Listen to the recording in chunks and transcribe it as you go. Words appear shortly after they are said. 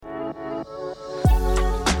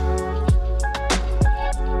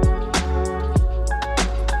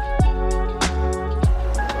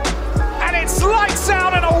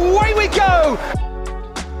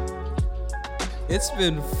it's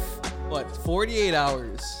been what 48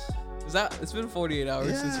 hours. It's been 48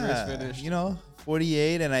 hours since the race finished.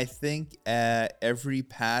 48, and I think every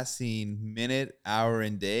passing minute, hour,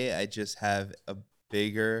 and day, I just have a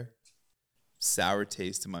bigger sour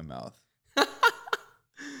taste in my mouth.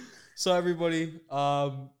 So everybody,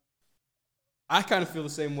 I kind of feel the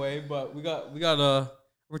same way, but we got a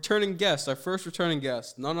returning guest, our first returning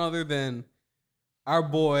guest, none other than our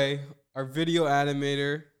boy, our video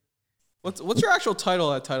animator. What's your actual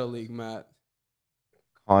title at Title League, Matt?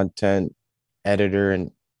 Content editor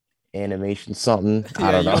and animation something.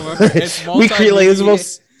 I don't know. It's We create like the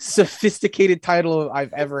most sophisticated title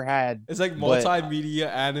I've ever had. It's like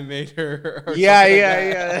multimedia animator. Or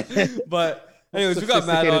yeah. But anyways, we got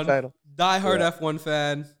Matt on. Title. Diehard F1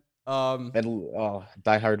 fan. And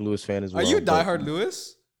diehard Lewis fan as well. Are you a diehard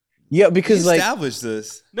Lewis? Yeah, because he established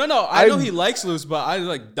this. No, I know he likes Lewis, but I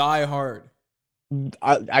like diehard.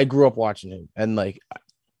 I grew up watching him, and like,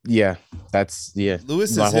 yeah, that's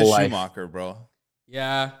Lewis my is whole his life. Schumacher, bro.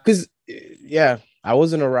 Yeah, because I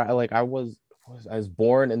wasn't around. Like I was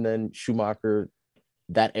born, and then Schumacher,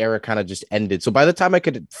 that era kind of just ended. So by the time I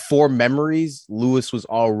could form memories, Lewis was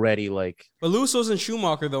already like. But Lewis wasn't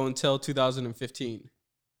Schumacher though until 2015.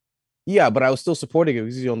 Yeah, but I was still supporting him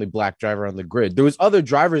because he's the only black driver on the grid. There was other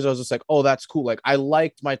drivers. I was just like, oh, that's cool. Like I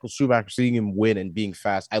liked Michael Schumacher, seeing him win and being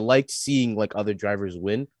fast. I liked seeing like other drivers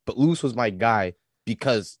win, but Lewis was my guy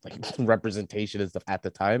because like representation and stuff at the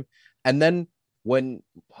time. And then when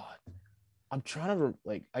I'm trying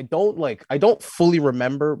to I don't fully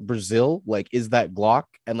remember Brazil. Like, is that Glock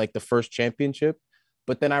and like the first championship?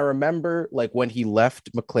 But then I remember like when he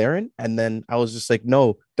left McLaren, and then I was just like,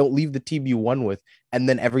 no, don't leave the team you won with. And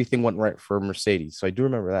then everything went right for Mercedes. So I do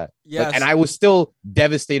remember that. Yeah. And I was still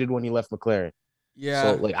devastated when he left McLaren. Yeah.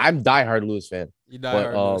 So like I'm diehard Lewis fan. You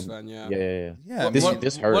diehard Lewis fan, yeah. Yeah.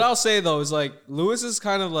 This hurt. What I'll say though is like Lewis is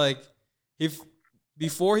kind of like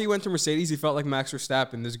before he went to Mercedes, he felt like Max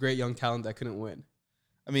Verstappen, this great young talent that couldn't win.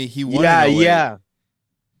 I mean, he won. Yeah.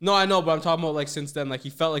 No, I know, but I'm talking about like since then, like he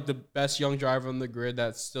felt like the best young driver on the grid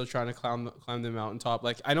that's still trying to climb the mountaintop.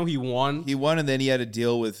 Like I know he won. He won, and then he had to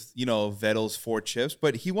deal with Vettel's 4 chips,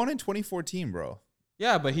 but he won in 2014, bro.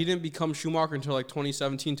 Yeah, but he didn't become Schumacher until like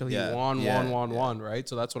 2017 until he won, right?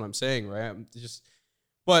 So that's what I'm saying, right?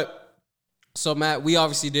 So Matt, we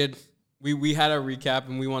obviously did. We had a recap,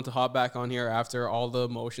 and we want to hop back on here after all the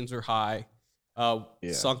emotions are high,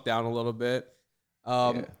 sunk down a little bit.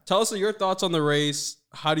 Tell us your thoughts on the race.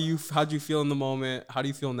 How'd you feel in the moment? How do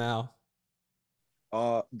you feel now?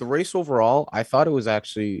 The race overall, I thought it was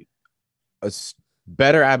actually a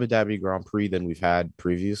better Abu Dhabi Grand Prix than we've had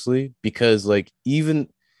previously, because like even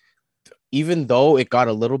though it got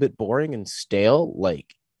a little bit boring and stale,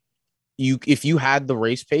 like if you had the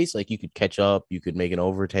race pace, like you could catch up, you could make an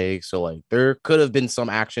overtake. So like there could have been some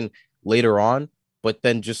action later on, but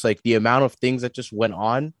then just like the amount of things that just went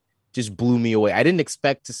on just blew me away. I didn't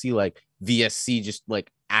expect to see like VSC just like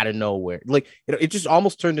out of nowhere. Like it just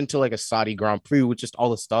almost turned into like a Saudi Grand Prix with just all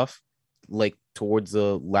the stuff like towards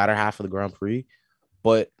the latter half of the Grand Prix.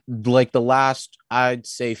 But like the last, I'd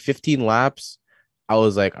say 15 laps, I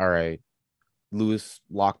was like, all right, Lewis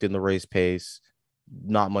locked in the race pace.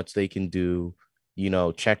 Not much they can do.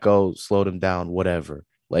 Checo slowed him down, whatever.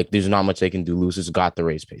 Like, there's not much they can do. Lewis has got the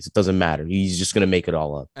race pace. It doesn't matter. He's just going to make it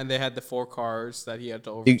all up. And they had the 4 cars that he had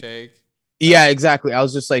to overtake. Yeah, exactly. I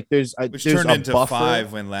was just like, there's turned a into buffer.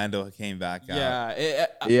 5 when Lando came back out.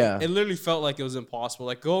 It literally felt like it was impossible.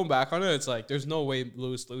 Like, going back on it, it's like, there's no way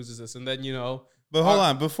Lewis loses this. And then, But hold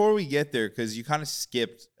on. Before we get there, because you kind of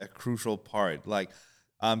skipped a crucial part. Like,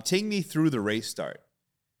 take me through the race start.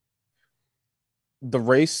 The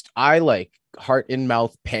race, I like heart in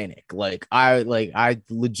mouth panic. I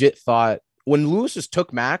legit thought when Lewis just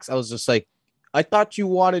took Max, I was just like, I thought you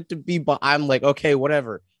wanted to be, but I'm like, okay,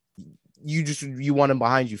 whatever. You want him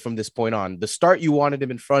behind you from this point on. The start you wanted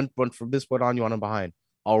him in front, but from this point on you want him behind.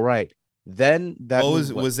 All right. Then that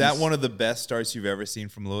was that one of the best starts you've ever seen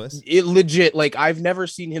from Lewis? It legit, like I've never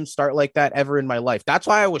seen him start like that ever in my life. That's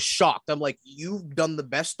why I was shocked. I'm like, you've done the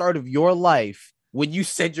best start of your life when you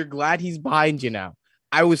said you're glad he's behind you now.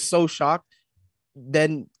 I was so shocked.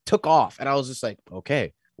 Then took off, and I was just like,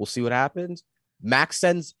 okay, we'll see what happens. Max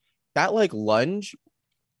sends that like lunge.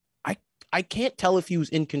 I can't tell if he was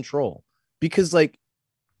in control, because like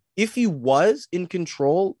if he was in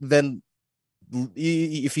control, then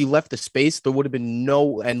if he left the space, there would have been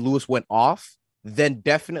and Lewis went off, then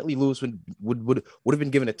definitely Lewis would have been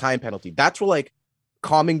given a time penalty. That's where like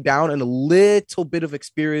calming down and a little bit of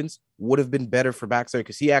experience would have been better for Max there,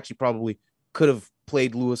 because he actually probably could have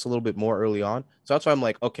played Lewis a little bit more early on. So that's why I'm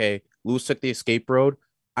like, okay, Lewis took the escape road.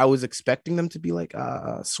 I was expecting them to be like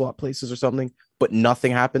swap places or something, but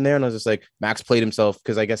nothing happened there. And I was just like, Max played himself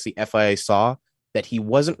because I guess the FIA saw that he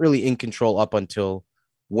wasn't really in control up until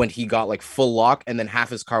when he got like full lock, and then half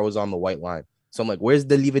his car was on the white line. So I'm like, where's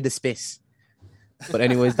the leave de space? But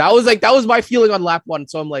anyways, that was my feeling on lap 1.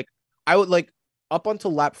 So I'm like, I would like up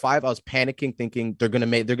until lap 5, I was panicking, thinking they're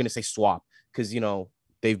gonna say swap because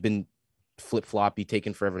they've been flip floppy,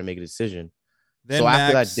 taking forever to make a decision. Then so Max,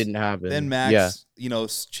 after that didn't happen. Then Max,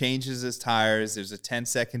 changes his tires. There's a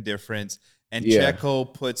 10-second difference, and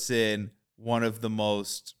Checo puts in one of the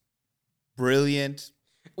most brilliant.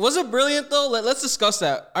 Was it brilliant though? Let's discuss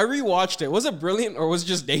that. I rewatched it. Was it brilliant or was it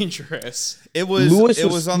just dangerous? It was. Lewis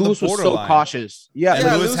was on the borderline. Was so cautious. Yeah,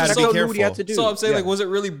 Lewis had to be careful. He had to do. So I'm saying, like, was it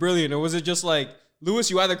really brilliant, or was it just like, Lewis,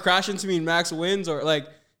 you either crash into me and Max wins, or like,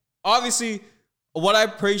 obviously, what I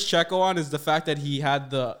praise Checo on is the fact that he had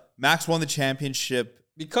the Max won the championship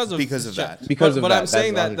because of that. But I'm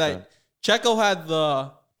saying that Checo had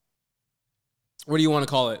the, what do you want to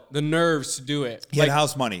call it? The nerves to do it. He had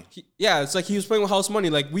house money. It's like he was playing with house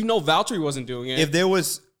money. Like, we know Valtteri wasn't doing it. If there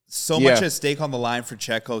was so much at stake on the line for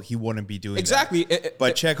Checo, he wouldn't be doing exactly. that.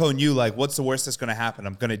 But Checo knew, like, what's the worst that's going to happen?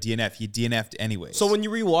 I'm going to DNF. He DNF'd anyway. So when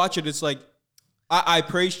you rewatch it, it's like, I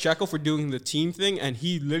praise Checo for doing the team thing, and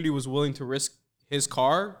he literally was willing to risk his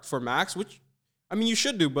car for Max, which, I mean, you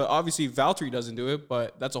should do, but obviously Valtteri doesn't do it,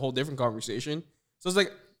 but that's a whole different conversation. So it's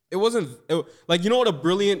like, like, you know what a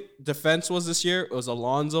brilliant defense was this year? It was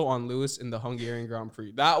Alonso on Lewis in the Hungarian Grand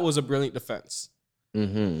Prix. That was a brilliant defense.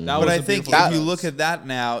 Mm-hmm. But I think if you look at that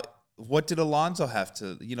now, what did Alonso have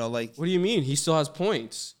to, like? What do you mean? He still has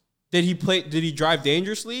points. Did he drive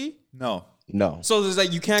dangerously? No. So there's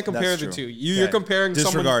like, you can't compare the two. You're comparing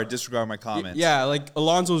disregard my comments. Yeah, like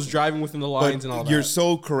Alonso's driving within the lines and all that. You're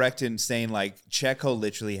so correct in saying, like, Checo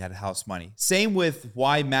literally had house money. Same with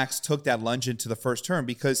why Max took that lunge into the first turn,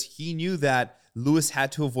 because he knew that Lewis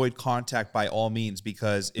had to avoid contact by all means,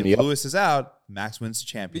 because if Lewis is out, Max wins the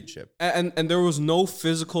championship. And there was no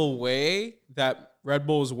physical way that Red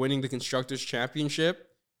Bull was winning the Constructors' Championship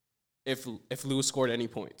if Lewis scored any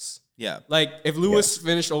points. Yeah. Like, if Lewis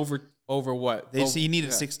finished over what? He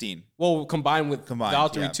needed 16. Well, combined with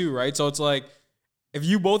Valtteri too, right? So it's like, if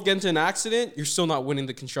you both get into an accident, you're still not winning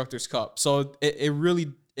the Constructors' Cup. So he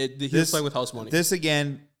was playing with house money. This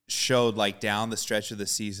again showed, like, down the stretch of the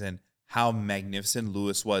season how magnificent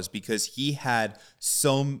Lewis was, because he had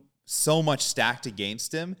so much stacked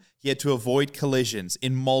against him. He had to avoid collisions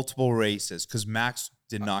in multiple races because Max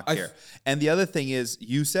did not care. And the other thing is,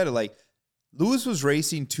 you said it, like, Lewis was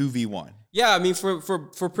racing 2v1. Yeah, I mean, for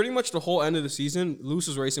pretty much the whole end of the season, Lewis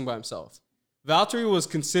was racing by himself. Valtteri was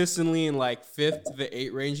consistently in like 5th to the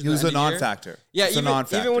 8th range. He was a non-factor. Yeah,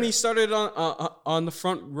 even when he started on the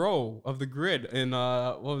front row of the grid in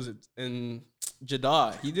in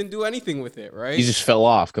Jeddah, he didn't do anything with it, right? He just fell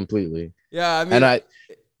off completely. Yeah, I mean, and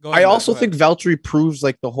I also think Valtteri proves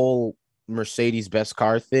like the whole Mercedes best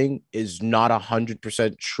car thing is not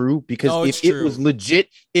 100% true, because if it was legit,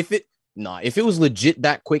 if it was legit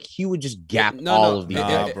that quick, he would just gap all of these.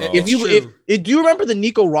 Do you remember the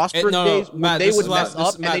Nico Rosberg days when they would mess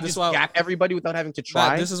up and they just gap everybody without having to try?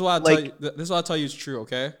 Matt, this is why I tell you it's true.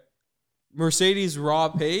 Okay, Mercedes raw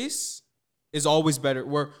pace is always better.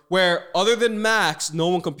 Where other than Max, no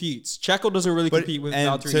one competes. Checo doesn't really compete with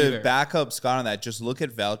Valtteri either. To back up Scott on that, just look at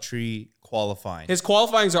Valtteri qualifying. His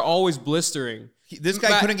qualifyings are always blistering. This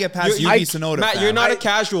guy couldn't get past Yuki Tsunoda. Matt, you're not a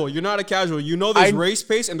casual. You're not a casual. You know there's race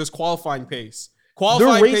pace and there's qualifying pace.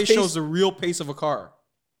 Qualifying pace shows the real pace of a car.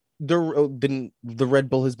 The Red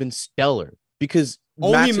Bull has been stellar because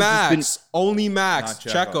only Max,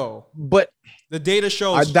 Checo. But the data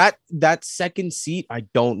shows that second seat, I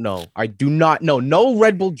don't know. I do not know. No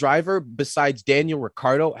Red Bull driver besides Daniel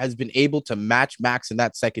Ricciardo has been able to match Max in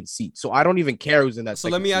that second seat. So I don't even care who's in that. So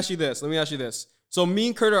let me ask you this. So me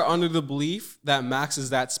and Kurt are under the belief that Max is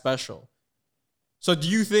that special. So do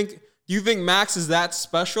you think Max is that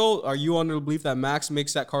special? Are you under the belief that Max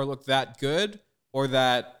makes that car look that good, or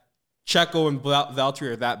that Checo and Valtteri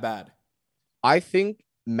are that bad? I think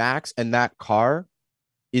Max and that car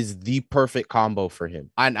is the perfect combo for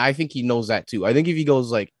him. And I think he knows that too. I think if he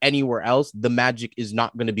goes like anywhere else, the magic is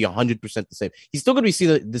not going to be 100% the same. He's still going to be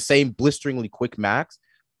seeing the same blisteringly quick Max,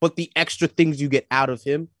 but the extra things you get out of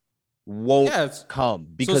him won't come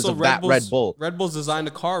because of that Red Bull. Red Bull's designed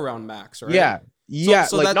a car around Max, right? Yeah.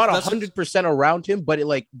 So like not 100% around him, but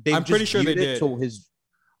I'm pretty sure they did. To his,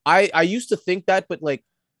 I used to think that, but like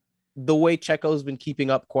the way Checo's been keeping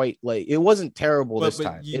up, quite like it wasn't terrible this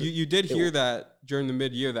time. You did hear that during the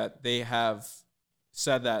mid-year that they have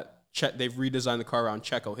said that they've redesigned the car around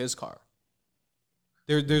Checo, his car.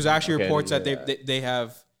 There's actually Okay, I reports that didn't know they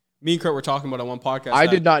have. Me and Kurt were talking about on one podcast. I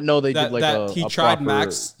did not know they did like that a he a tried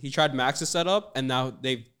proper. Max's setup, and now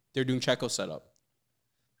they're doing Checo's setup.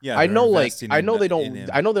 Yeah, I they're know, like investing I know they in don't. him.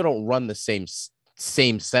 I know they don't run the same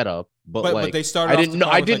setup, but like they started. I off didn't the know.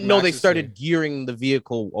 car I with, didn't like, know they Max's started gearing the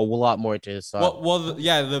vehicle a lot more to his side.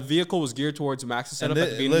 The vehicle was geared towards Max's setup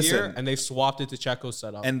at the beginning of the year, and they swapped it to Checo's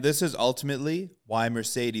setup. And this is ultimately why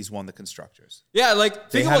Mercedes won the constructors. Yeah, like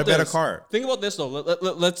They think had about a better this. car. Think about this though.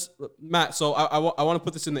 Let's Matt. So I want to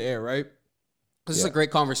put this in the air, right? This is a great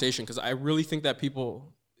conversation because I really think that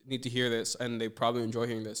people need to hear this, and they probably enjoy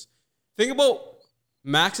hearing this. Think about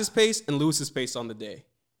Max's pace and Lewis's pace on the day.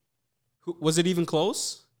 Was it even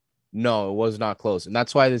close? No, it was not close, and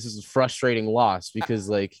that's why this is a frustrating loss because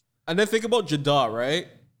like. And then think about Jeddah, right?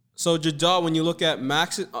 So Jeddah, when you look at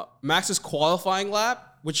Max's qualifying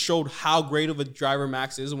lap, which showed how great of a driver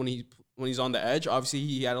Max is when he's on the edge. Obviously,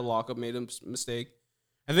 he had a lockup, made a mistake.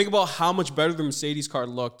 And think about how much better the Mercedes car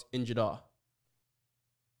looked in Jeddah.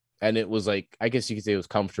 And it was like, I guess you could say it was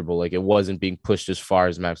comfortable. Like it wasn't being pushed as far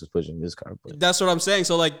as Max was pushing his car. But That's what I'm saying.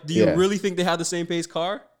 So, like, do you really think they had the same pace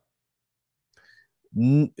car?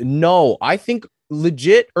 No, I think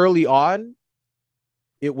legit early on,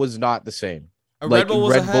 it was not the same. Red Bull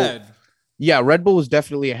was ahead. Yeah, Red Bull was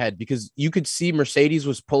definitely ahead because you could see Mercedes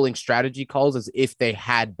was pulling strategy calls as if they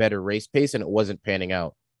had better race pace and it wasn't panning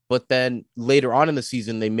out. But then later on in the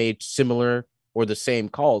season, they made similar or the same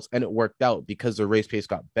calls and it worked out because the race pace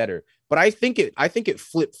got better. But I think it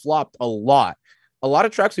flip-flopped a lot. A lot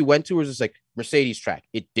of tracks we went to was just like Mercedes track.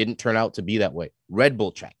 It didn't turn out to be that way. Red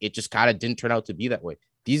Bull track. It just kind of didn't turn out to be that way.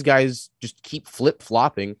 These guys just keep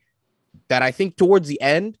flip-flopping that I think towards the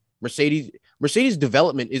end, Mercedes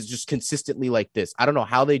development is just consistently like this. I don't know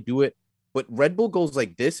how they do it, but Red Bull goes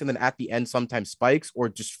like this and then at the end sometimes spikes or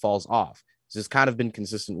just falls off. So it's kind of been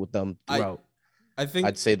consistent with them throughout. I think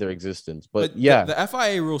I'd say their existence, but yeah, the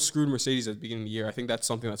FIA rule screwed Mercedes at the beginning of the year. I think that's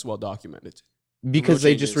something that's well documented because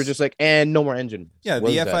they just were just like, and no more engine. Yeah,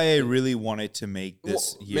 What the is that? FIA really wanted to make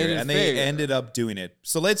this year, and they ended up doing it.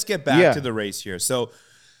 So let's get back to the race here. So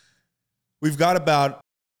we've got about,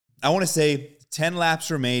 I want to say, 10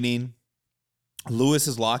 laps remaining. Lewis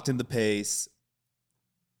is locked in the pace,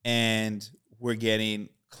 and we're getting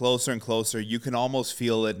closer and closer. You can almost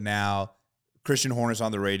feel it now. Christian Horner's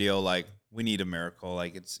on the radio, like, we need a miracle.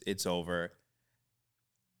 Like, it's over.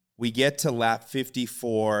 We get to lap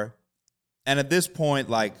 54, and at this point,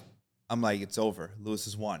 like, I'm like, it's over. Lewis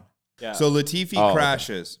has won. Yeah. So Latifi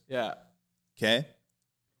crashes. Yeah. Okay.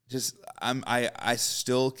 I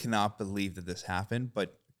still cannot believe that this happened.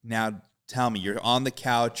 But now tell me, you're on the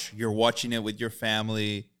couch, you're watching it with your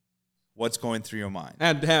family. What's going through your mind?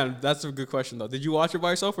 And Dan, that's a good question though. Did you watch it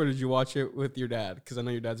by yourself or did you watch it with your dad? Because I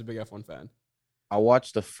know your dad's a big F1 fan. I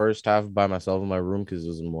watched the first half by myself in my room because it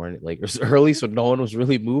was morning, like it was early, so no one was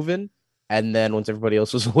really moving. And then once everybody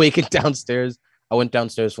else was awake downstairs, I went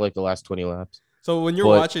downstairs for like the last 20 laps. So when you're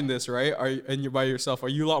watching this, right, and you're by yourself, are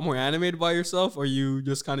you a lot more animated by yourself, or you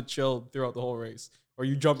just kind of chilled throughout the whole race? Or are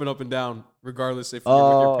you jumping up and down regardless if you're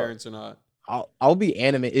with your parents or not? I'll be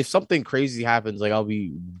animated. If something crazy happens, like I'll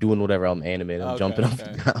be doing whatever. I'm animated. I'm jumping up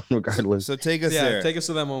and down regardless. So take us there. Take us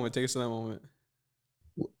to that moment.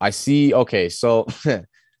 I see. Okay, so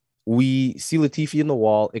we see Latifi in the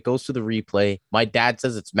wall. It goes to the replay. My dad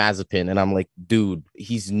says it's Mazepin, and I'm like, dude,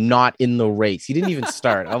 he's not in the race. He didn't even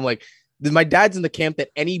start. I'm like, my dad's in the camp that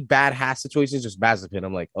any bad Haas situation is just Mazepin.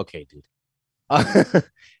 I'm like, okay, dude.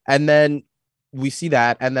 And then we see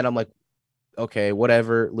that, and then I'm like, okay,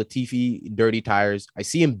 whatever. Latifi, dirty tires. I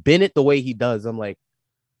see him bin it the way he does. I'm like,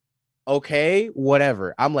 okay,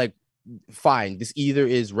 whatever. I'm like, fine. This either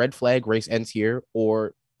is red flag, race ends here,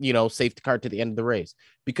 or, you know, safety car to the end of the race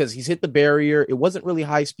because he's hit the barrier. It wasn't really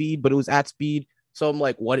high speed, but it was at speed. So I'm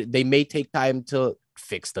like, what? They may take time to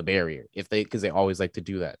fix the barrier because they always like to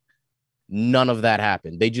do that. None of that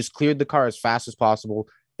happened. They just cleared the car as fast as possible.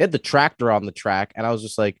 They had the tractor on the track, and I was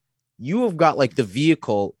just like, you have got like the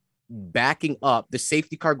vehicle backing up, the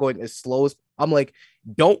safety car going as slow as I'm like,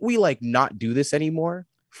 don't we like not do this anymore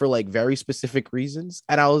for like very specific reasons?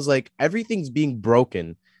 And I was like, everything's being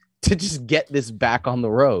broken to just get this back on the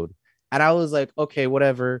road. And I was like, okay,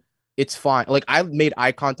 whatever, it's fine. Like I made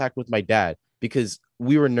eye contact with my dad because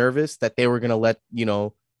we were nervous that they were gonna let, you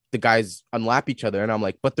know, the guys unlap each other. And I'm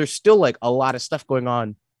like, but there's still like a lot of stuff going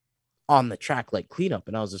on the track, like cleanup.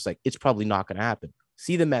 And I was just like, it's probably not gonna happen.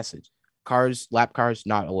 See the message. Lap cars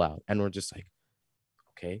not allowed. And we're just like,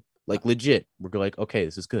 okay, like legit. We're like, okay,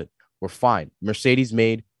 this is good. We're fine. Mercedes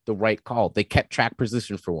made the right call. They kept track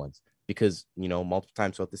position for once because, you know, multiple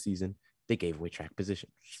times throughout the season, they gave away track position.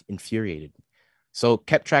 Infuriated me. So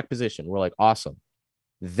kept track position. We're like, awesome.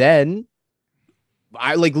 Then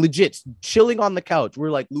I like legit chilling on the couch.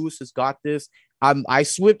 We're like, Lewis has got this. I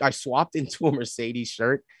swapped into a Mercedes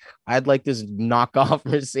shirt. I had like this knockoff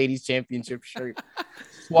Mercedes championship shirt.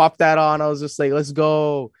 Swapped that on. I was just like, let's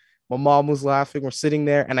go. My mom was laughing. We're sitting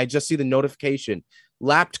there, and I just see the notification,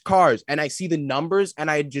 lapped cars, and I see the numbers, and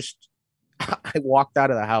I walked out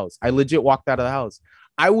of the house. I legit walked out of the house.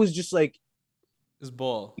 I was just like, This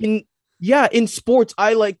ball. in sports,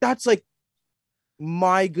 that's like,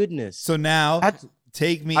 my goodness. So now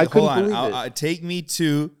take me. I Hold couldn't on. believe it. Take me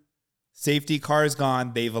to safety cars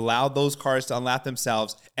gone. They've allowed those cars to unlap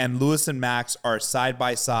themselves, and Lewis and Max are side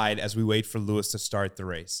by side as we wait for Lewis to start the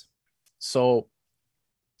race. So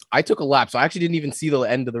I took a lap. So I actually didn't even see the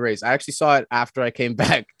end of the race. I actually saw it after I came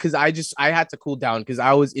back because I had to cool down because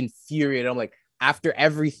I was infuriated. I'm like, after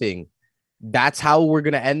everything, that's how we're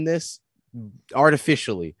gonna end this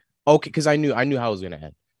artificially. Okay, because I knew how it was gonna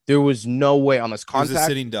end. There was no way on this It was contact. a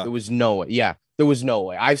sitting duck. There was no way. Yeah, there was no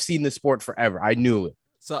way. I've seen this sport forever. I knew it.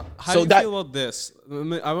 So how So do you that- feel about this?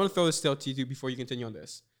 I want to throw this out to you two before you continue on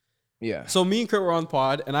this. Yeah. So me and Kurt were on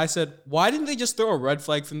pod, and I said, why didn't they just throw a red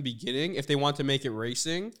flag from the beginning if they want to make it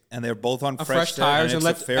racing? And they're both on Fresh tires, tires, and and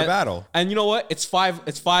it's a fair battle. And you know what? It's five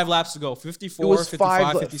laps to go. 54, It was 55,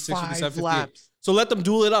 five 56, 57, 58. laps. So let them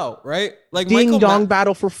duel it out, right? Like Ding Michael dong Ma-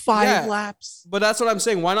 battle for 5 Yeah. laps. But that's what I'm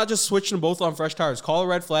saying. Why not just switch them both on fresh tires? Call a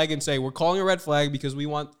red flag and say, we're calling a red flag because we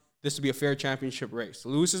want this to be a fair championship race.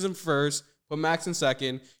 Lewis is in first, put Max in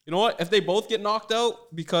second. You know what? If they both get knocked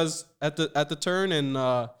out because at the turn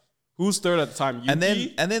and who's third at the time? And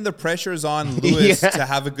Yuki? then the pressure is on Lewis Yeah. to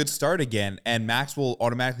have a good start again, and Max will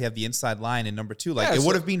automatically have the inside line in number 2. Like Yeah, it so-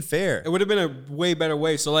 would have been fair. It would have been a way better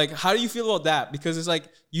way. So, like, how do you feel about that? Because it's like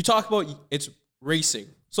you talk about it's racing.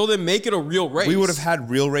 So then make it a real race. We would have had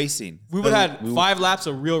real racing. We would have had 5 laps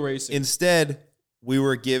of real racing. Instead, we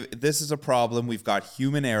were this is a problem. We've got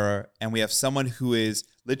human error, and we have someone who is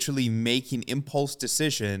literally making impulse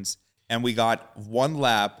decisions, and we got 1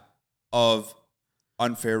 lap of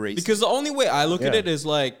unfair racing. Because the only way I look at Yeah. it is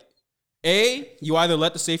like, you either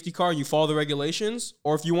let the safety car, you follow the regulations,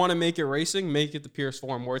 or if you want to make it racing, make it the Pierce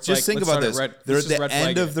form where it's just like, think let's about start this. at red- They're let's at just the red flag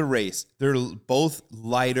end it. of the race. They're both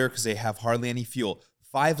lighter because they have hardly any fuel.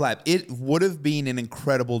 5 laps. It would have been an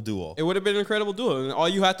incredible duel. It would have been an incredible duel. And all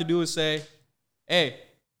you had to do is say, hey,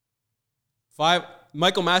 5.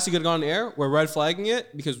 Michael Massey could have gone in the air. We're red flagging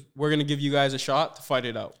it because we're going to give you guys a shot to fight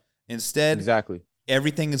it out. Instead, Exactly.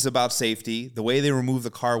 everything is about safety. The way they removed the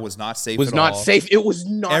car was not safe. Was at not all. safe. It was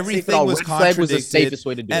not Everything safe at all. was Red flag was the contradicted. safest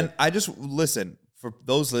way to do and it. I just listen for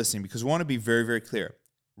those listening because we want to be very, very clear.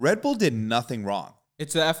 Red Bull did nothing wrong.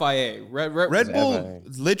 It's the FIA. Red FIA. Bull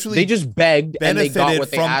literally They just begged and they benefited got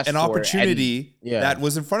what they from asked an for, and- opportunity yeah. that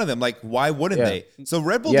was in front of them. Like, why wouldn't Yeah. they? So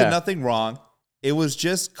Red Bull Yeah. did nothing wrong. It was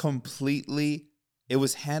just completely. It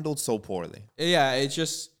was handled so poorly. Yeah, it's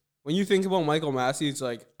just when you think about Michael Massey, it's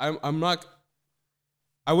like I'm not.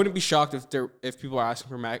 I wouldn't be shocked if people are asking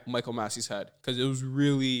for Michael Massey's head because it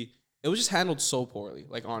was just handled so poorly.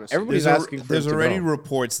 Like honestly, Everybody's There's, asking for there's it to already go.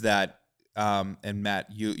 reports that, and Matt,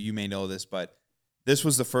 you may know this, but this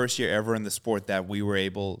was the first year ever in the sport that we were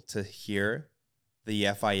able to hear the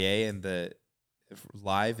FIA and the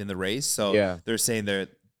live in the race. So Yeah. they're saying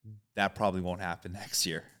that probably won't happen next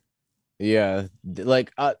year. Yeah,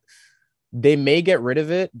 like they may get rid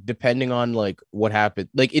of it depending on like what happened.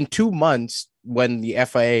 Like in 2 months when the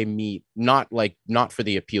FIA meet, not for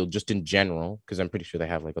the appeal, just in general, because I'm pretty sure they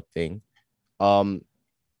have like a thing.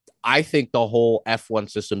 I think the whole F1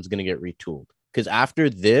 system is gonna get retooled because after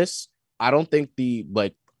this, I don't think the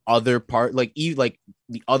other part,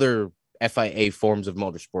 the other FIA forms of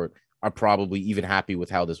motorsport are probably even happy with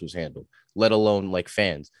how this was handled, let alone like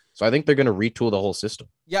fans. So I think they're gonna retool the whole system.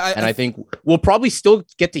 yeah, And I think we'll probably still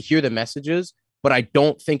get to hear the messages, but I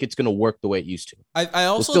don't think it's going to work the way it used to. I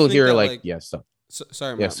We'll also still think hear that, yeah, stuff.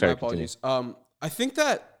 sorry, Yeah, my sorry, apologies. I think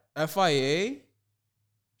that FIA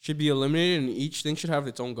should be eliminated, and each thing should have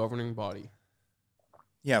its own governing body.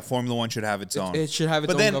 Yeah, Formula One should have its own. It should have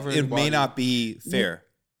its But own then governing it body. may not be fair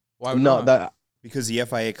Why would No, not? that because the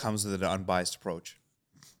FIA comes with an unbiased approach.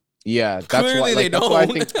 yeah, that's Clearly why. they That's why I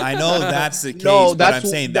don't. think I know that's the case, No, but that's I'm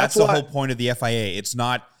saying that's that's the why- whole point of the FIA. It's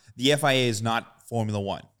not the FIA is not Formula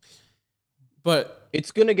One. but it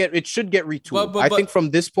should get retooled. But- I think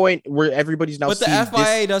from this point where everybody's now but the seeing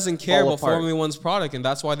FIA this, doesn't care fall about apart. Formula One's product, and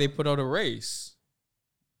that's why they put out a race.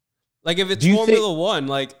 Like if it's Do you Formula One,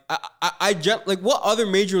 like like what other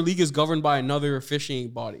major league is governed by another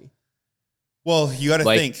officiating body? Well, you got to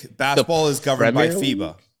Like, think basketball is governed by Premier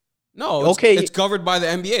FIBA. No, Okay. it's governed by the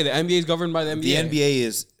NBA. The NBA is governed by the NBA. The NBA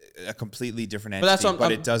is a completely different But entity.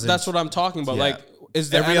 that's It doesn't. That's what I'm talking about. Yeah. Like, is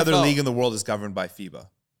the Every other NFL league in the world is governed by FIBA.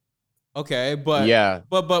 Okay, but Yeah.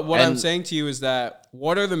 but what I'm And- saying to you is that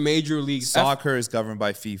what are the major leagues? Soccer is governed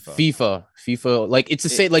by FIFA. FIFA, like it's the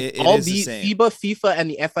same. Like it all is the the same. FIBA, FIFA, and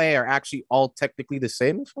the FIA are actually all technically the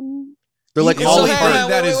same. They're like The all only part- thing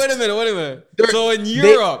that is- wait a minute. They're- So in they-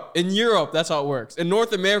 Europe, that's how it works. In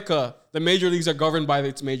North America, the major leagues are governed by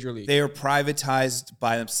its major league. They are privatized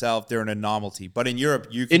by themselves. They're an anomaly. But in Europe,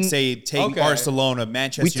 you can take Okay. Barcelona,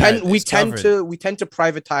 Manchester we United. tend it's to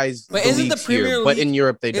privatize. But the isn't the leagues Premier here, but League- in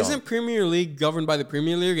Europe they Isn't don't. Premier League governed by the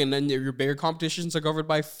Premier League, and then your bigger competitions are governed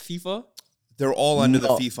by FIFA? They're all under the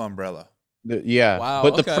No. FIFA umbrella. Yeah, Wow,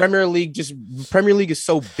 but the okay. Premier League is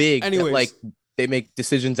so big Anyways. that like they make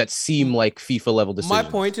decisions that seem like FIFA level decisions. My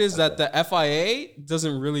point is that the FIA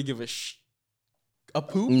doesn't really give a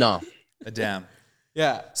poop. No, Damn.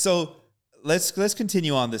 Yeah. So let's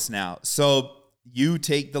continue on this now. So you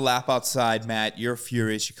take the lap outside, Matt. You're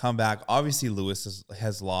furious. You come back. Obviously, Lewis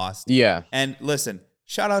has lost. yeah, And listen,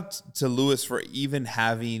 shout out to Lewis for even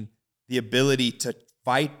having the ability to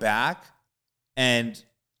fight back and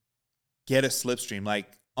get a slipstream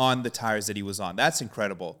like on the tires that he was on. That's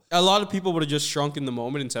incredible. A lot of people would have just shrunk in the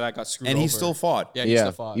moment and said I got screwed And over. he still fought. Yeah, he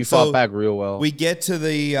still fought. you So fought back real well. We get to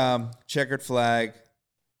the checkered flag.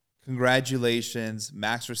 Congratulations.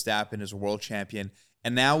 Max Verstappen is a world champion.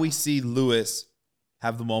 And now we see Lewis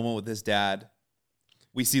have the moment with his dad.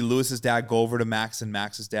 We see Lewis's dad go over to Max and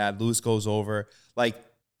Max's dad. Lewis goes over. Like,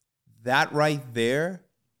 that right there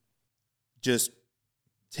just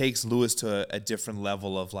takes Lewis to a different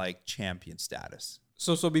level of, like, champion status.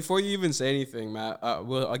 So before you even say anything, Matt,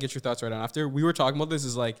 I'll get your thoughts right on. After we were talking about this,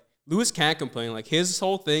 is like Lewis can't complain. Like his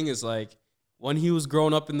whole thing is like when he was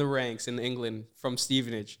growing up in the ranks in England from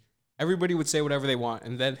Stevenage, everybody would say whatever they want,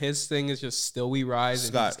 and then his thing is just still we rise.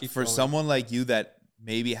 And he just Scott, keeps for going. someone like you that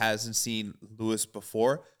maybe hasn't seen Lewis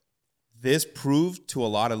before, this proved to a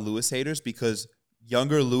lot of Lewis haters because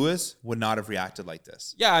younger Lewis would not have reacted like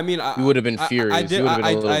this. Yeah, I mean, You would have been furious. I did. You would have been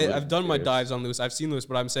a little bit I've done my furious. dives on Lewis. I've seen Lewis,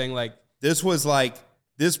 but I'm saying like,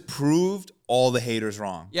 This proved all the haters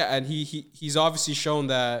wrong. yeah, and he's obviously shown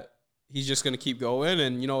that he's just gonna keep going,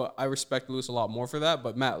 and you know I respect Lewis a lot more for that.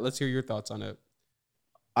 But Matt, let's hear your thoughts on it.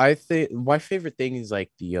 I think my favorite thing is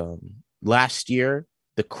like the last year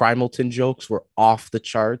the Crimelton jokes were off the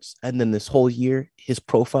charts, and then this whole year his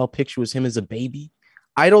profile picture was him as a baby.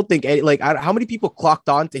 I don't think how many people clocked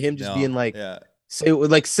on to him just No, being like yeah.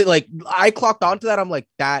 I clocked onto that. I'm like,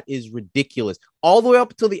 that is ridiculous. All the way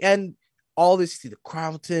up until the end, all this, see the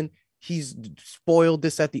Crimelton, he's spoiled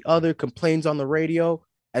this at the other, complains on the radio,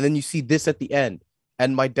 and then you see this at the end.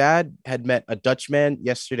 And my dad had met a Dutch man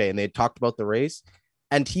yesterday, and they had talked about the race,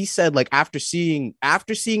 and he said like after seeing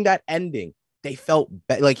that ending, they felt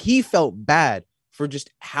like he felt bad for just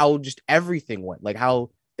how just everything went, like how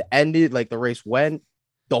the ended, like the race went,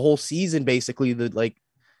 the whole season basically.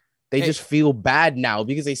 They Hey. just feel bad now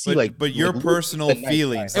because they see But your like, personal the nice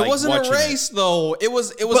feelings. guy. It like, wasn't a watching race though. It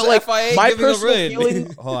was But, the like, FIA my giving a personal rid.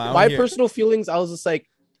 feeling- Hold on, my I'm here. personal feelings, I was just like,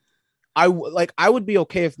 I would be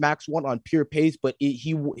okay if Max won on pure pace, but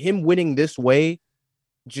him winning this way,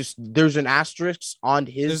 just there's an asterisk on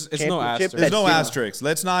his It's no championship. asterisk. There's that's no gonna- asterisk.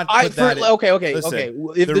 Let's not I put that. okay. Listen,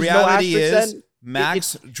 If the there's reality no is asterisk, then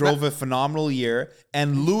Max drove a phenomenal year,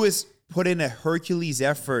 and Lewis put in a Hercules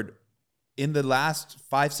effort in the last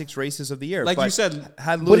 5-6 races of the year. Like But you said-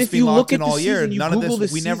 had But Lewis if been you locked look in at the all year, season, you none of Google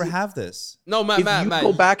this. the We never season. have this. No, Matt, if Matt, you Matt.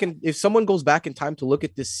 go back and if someone goes back in time to look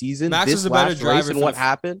at this season, Max this is a better last driver race and for what the-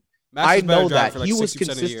 happened, Max I is a better know driver that for like he was 60%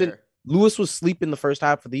 of the consistent. year. Lewis was sleeping the first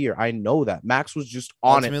half of the year. I know that Max was just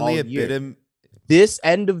on Ultimately, it all it year. bit him. This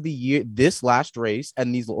end of the year, this last race,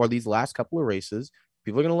 and these last couple of races,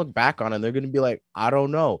 people are gonna look back on it and they're gonna be like, I don't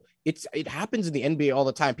know. It happens in the NBA all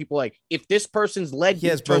the time. People are like, if this person's leg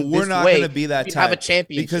Yes, gets but turned we're this not way, going to be that we'd have a type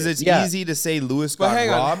championship because it's Yeah. easy to say Lewis But got hang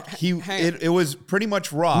on, robbed. hang on. It was pretty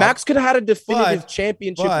much robbed. Max could have had a definitive But-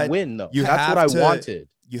 championship but win, though. you That's what have I to- wanted.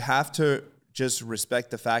 You have to just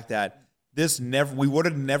respect the fact that we would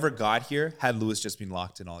have never got here had Lewis just been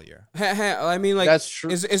locked in all year. I mean, like That's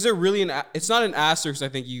true. Is there really it's not an asterisk? I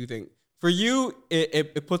think you think for you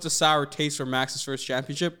it puts a sour taste for Max's first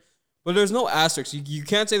championship, but there's no asterisk. You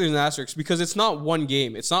can't say there's an asterisk because it's not one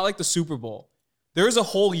game. It's not like the Super Bowl. There's a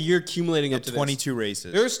whole year accumulating up to 22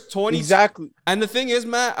 races. There's 20 Exactly. And the thing is,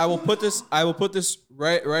 Matt, I will put this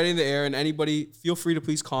right in the air, and anybody feel free to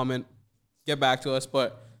please comment, get back to us.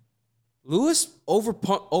 But Lewis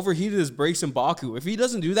overheated his brakes in Baku. If he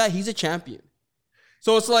doesn't do that, he's a champion.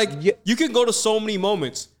 So it's like Yeah. you can go to so many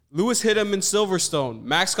moments. Lewis hit him in Silverstone.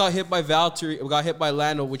 Max got hit by Valtteri, got hit by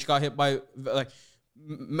Lando, which got hit by like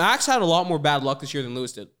Max had a lot more bad luck this year than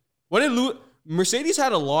Lewis did. What did Mercedes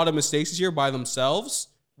had a lot of mistakes this year by themselves.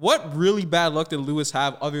 What really bad luck did Lewis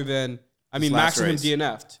have other than, Max and him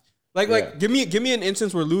DNF'd? Like, give me an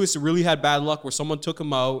instance where Lewis really had bad luck, where someone took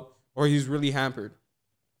him out or he was really hampered.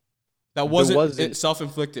 That wasn't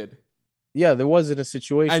self-inflicted. Yeah, there wasn't a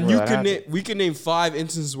situation. And we can name 5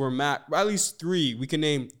 instances where at least 3. We can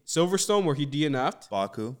name Silverstone where he DNF'd.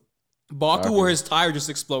 Baku where his tire just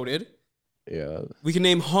exploded. Yeah. We can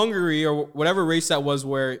name Hungary or whatever race that was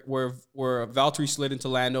where Valtteri slid into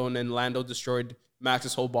Lando and then Lando destroyed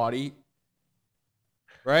Max's whole body.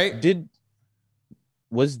 Right? Did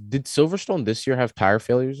Silverstone this year have tire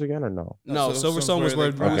failures again or no? No, Silverstone was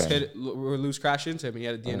where Lewis crashed into him and he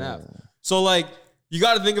had a DNF. So like you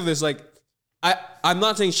got to think of this like I'm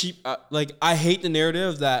not saying cheap. I hate the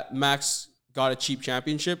narrative that Max got a cheap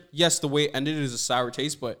championship. Yes, the way it ended is a sour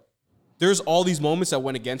taste, but there's all these moments that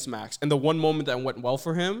went against Max, and the one moment that went well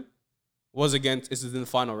for him is in the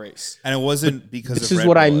final race. And it wasn't because this of is Red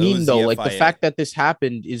what Bull. I mean, though. The like the fact that this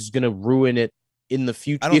happened is gonna ruin it in the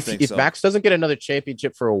future. If Max doesn't get another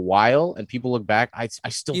championship for a while, and people look back, I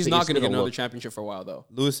still he's think not gonna get another championship for a while, though.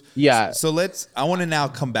 Lewis. Yeah. So I want to now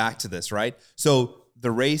come back to this, right? So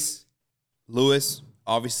the race, Lewis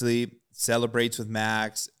obviously celebrates with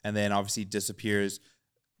Max, and then obviously disappears.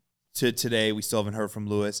 To today, we still haven't heard from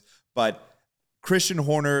Lewis, but Christian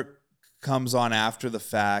Horner comes on after the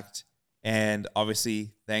fact and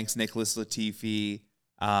obviously thanks Nicholas Latifi.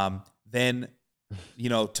 Then,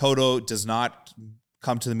 Toto does not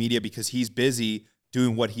come to the media because he's busy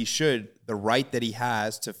doing what he should, the right that he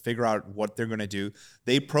has to figure out what they're going to do.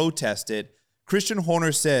 They protested. Christian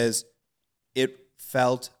Horner says it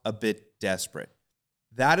felt a bit desperate.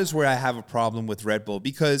 That is where I have a problem with Red Bull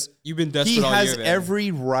because you've been desperate he all has year,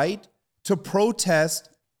 every right to protest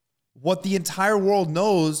what the entire world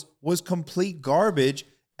knows was complete garbage.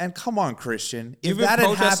 And come on, Christian. You've been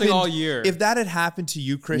protesting all year. If that had happened to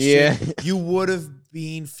you, Christian, you would have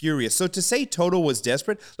been furious. So to say Toto was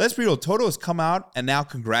desperate, let's be real. Toto has come out and now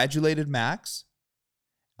congratulated Max.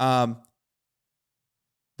 But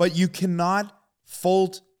you cannot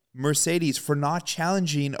fault Mercedes for not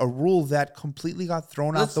challenging a rule that completely got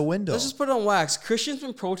thrown out the window. Let's just put it on wax. Christian's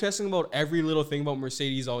been protesting about every little thing about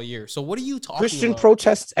Mercedes all year. So what are you talking about? Christian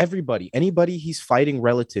protests everybody. Anybody he's fighting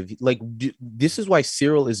relative. Like this is why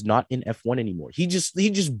Cyril is not in F1 anymore. He just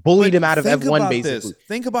bullied him out of F1 basically.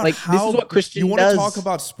 Think about like how this is what Christian you want does. to talk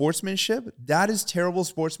about sportsmanship? That is terrible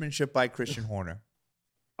sportsmanship by Christian Horner.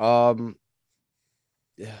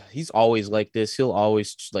 He's always like this. He'll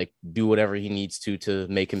always like do whatever he needs to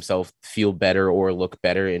make himself feel better or look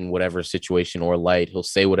better in whatever situation or light. He'll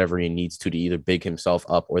say whatever he needs to either big himself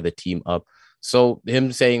up or the team up. So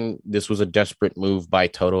him saying this was a desperate move by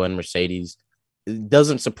Toto and Mercedes, it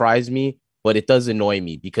doesn't surprise me, but it does annoy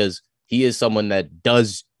me because he is someone that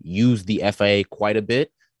does use the FIA quite a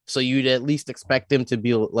bit. So you'd at least expect him to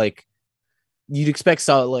be like, you'd expect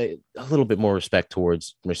a little bit more respect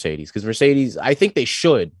towards Mercedes because Mercedes, I think they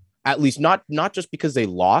should at least not just because they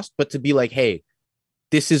lost, but to be like, hey,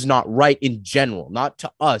 this is not right in general, not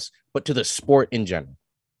to us, but to the sport in general.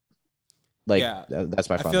 Like, that's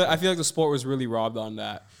my final. I feel like the sport was really robbed on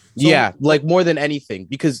that. So, yeah, like more than anything,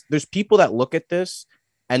 because there's people that look at this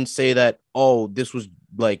and say that, oh, this was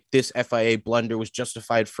like this FIA blunder was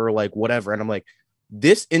justified for like whatever. And I'm like,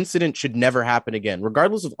 this incident should never happen again,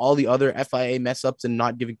 regardless of all the other FIA mess ups and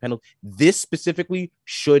not giving penalties. This specifically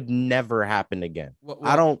should never happen again.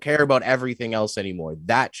 I don't care about everything else anymore.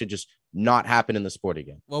 That should just not happen in the sport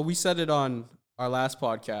again. Well, we said it on our last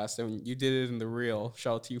podcast and you did it in the reel.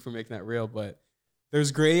 Shout out to you for making that reel. But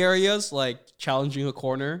there's gray areas like challenging a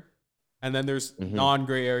corner. And then there's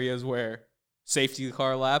non-gray areas where safety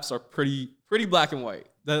car laps are pretty black and white.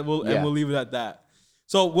 And we'll leave it at that.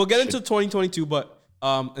 So we'll get into 2022, but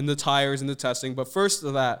and the tires and the testing. But first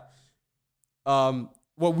of that,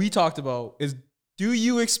 what we talked about is, do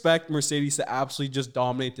you expect Mercedes to absolutely just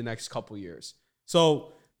dominate the next couple years?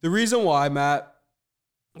 So the reason why, Matt,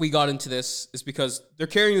 we got into this is because they're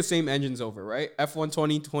carrying the same engines over, right? F1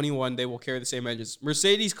 2021, they will carry the same engines.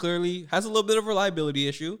 Mercedes clearly has a little bit of a reliability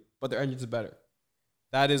issue, but their engines are better.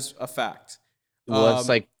 That is a fact. Well, it's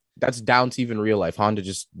like, that's down to even real life. Honda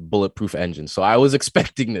just bulletproof engines. So I was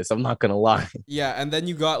expecting this. I'm not going to lie. Yeah. And then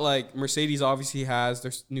you got like Mercedes obviously has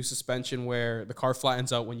their new suspension where the car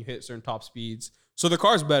flattens out when you hit certain top speeds. So the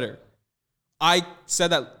car's better. I said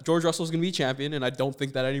that George Russell's going to be champion, and I don't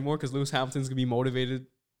think that anymore because Lewis Hamilton's going to be motivated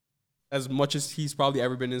as much as he's probably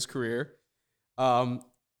ever been in his career. And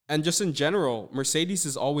just in general, Mercedes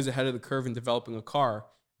is always ahead of the curve in developing a car.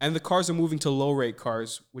 And the cars are moving to low-rate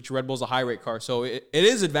cars, which Red Bull's a high-rate car. So it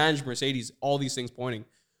is advantage Mercedes, all these things pointing.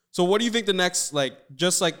 So what do you think the next, like,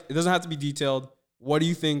 just like, it doesn't have to be detailed. What do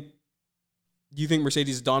you think? Do you think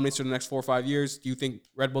Mercedes dominates for the next 4 or 5 years? Do you think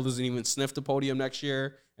Red Bull doesn't even sniff the podium next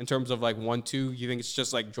year in terms of like 1-2? You think it's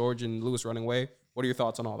just like George and Lewis running away? What are your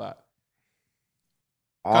thoughts on all that?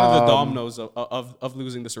 Kind of the dominoes of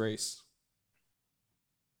losing this race.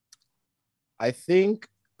 I think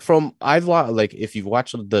like if you've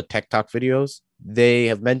watched the Tech Talk videos, they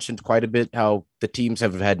have mentioned quite a bit how the teams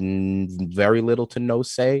have had very little to no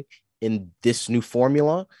say in this new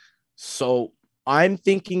formula. So I'm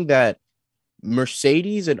thinking that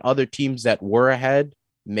Mercedes and other teams that were ahead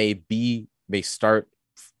may start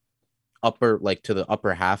to the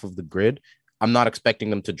upper half of the grid. I'm not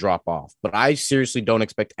expecting them to drop off, but I seriously don't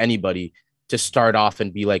expect anybody to start off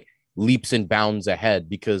and be like leaps and bounds ahead,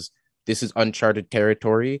 because this is uncharted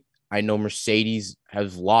territory. I know Mercedes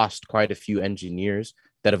has lost quite a few engineers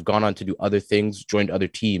that have gone on to do other things, joined other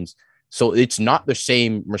teams. So it's not the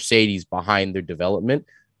same Mercedes behind their development.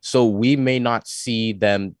 So we may not see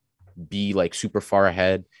them be like super far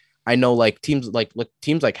ahead. I know like teams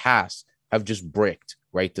like Haas have just bricked,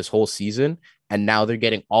 right, this whole season. And now they're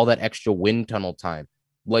getting all that extra wind tunnel time.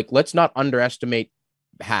 Like, let's not underestimate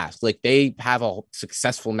Haas. Like, they have a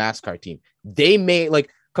successful NASCAR team. They may like,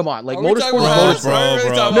 come on, like motorsport is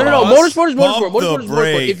motorsport. No. Motorsport is motorsport. Motorsport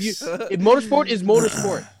is motorsport. If motorsport is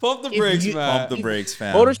motorsport. Pump the brakes, man. Pump the brakes,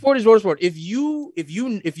 fam. Motorsport is motorsport. If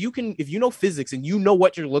you know physics and you know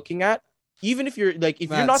what you're looking at, even if you're like, if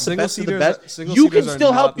you're not the best of the best, you can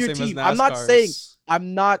still help your team. I'm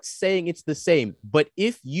not saying it's the same, but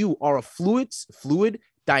if you are a fluid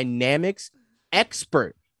dynamics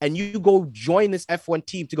expert and you go join this F1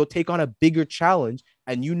 team to go take on a bigger challenge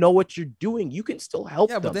and you know what you're doing, you can still help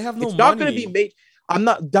them. But they have no money. It's not going to be made.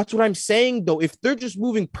 That's what I'm saying though. If they're just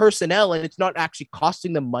moving personnel and it's not actually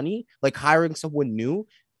costing them money, like hiring someone new,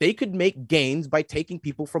 they could make gains by taking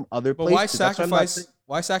people from other places.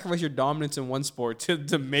 Why sacrifice your dominance in one sport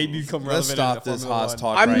to maybe become relevant? Let's stop this Haas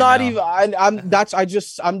talk. I'm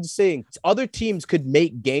just saying other teams could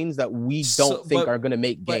make gains that we don't think are going to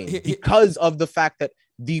make gains because of the fact that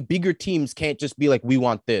the bigger teams can't just be like, we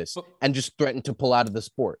want this and just threaten to pull out of the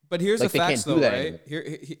sport. But here's the facts though, right?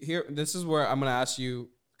 Here, this is where I'm going to ask you,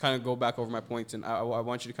 kind of go back over my points, and I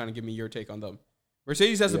want you to kind of give me your take on them.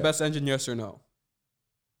 Mercedes has the best engine, yes or no?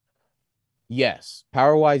 Yes.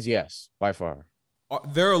 Power-wise, yes, by far.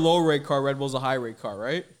 They're a low rate car. Red Bull's a high rate car,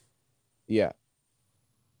 right? Yeah.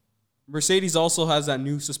 Mercedes also has that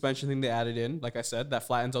new suspension thing they added in. Like I said, that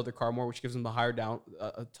flattens out their car more, which gives them the higher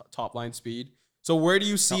top line speed. So where do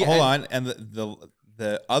you see? Now, hold on, and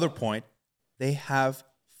the other point, they have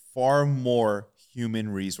far more human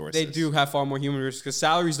resources. They do have far more human resources because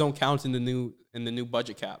salaries don't count in the new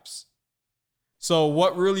budget caps. So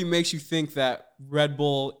what really makes you think that Red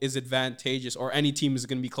Bull is advantageous, or any team is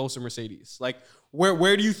going to be closer to Mercedes? Like,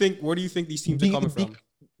 where do you think these teams are coming from?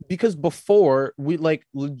 Because before we like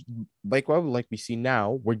we see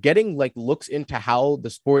now, we're getting like looks into how the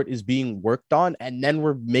sport is being worked on, and then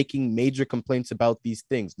we're making major complaints about these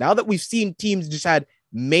things. Now that we've seen teams just had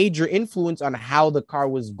major influence on how the car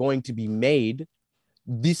was going to be made,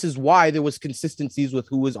 this is why there was consistencies with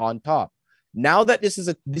who was on top. Now that this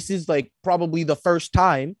is like probably the first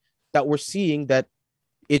time that we're seeing that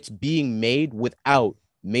it's being made without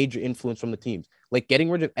major influence from the teams, like getting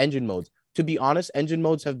rid of engine modes. To be honest, engine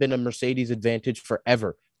modes have been a Mercedes advantage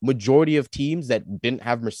forever. Majority of teams that didn't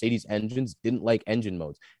have Mercedes engines didn't like engine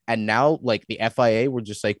modes. And now, like the FIA were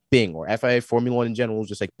just like, bing, or FIA Formula One in general was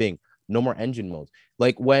just like, bing, no more engine modes.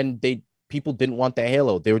 Like when people didn't want the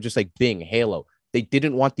Halo, they were just like, bing, Halo. They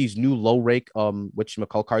didn't want these new low rake,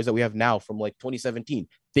 whatchamacallit cars that we have now from like 2017.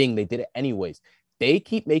 Bing, they did it anyways. They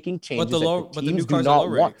keep making changes but the new cars do not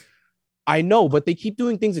want. I know, but they keep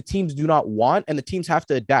doing things that teams do not want, and the teams have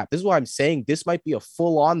to adapt. This is why I'm saying this might be a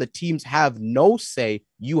full-on. The teams have no say.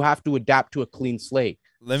 You have to adapt to a clean slate.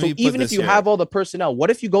 Even if you have all the personnel,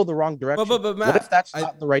 what if you go the wrong direction? But Matt, what if that's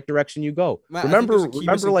not the right direction you go? Matt, remember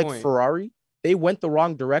like point. Ferrari, they went the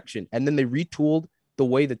wrong direction, and then they retooled the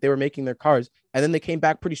way that they were making their cars, and then they came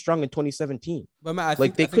back pretty strong in 2017. But Matt,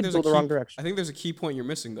 they could go the wrong direction. I think there's a key point you're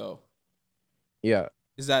missing, though. Yeah,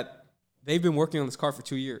 is that they've been working on this car for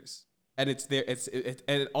 2 years. And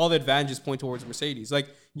and all the advantages point towards Mercedes. Like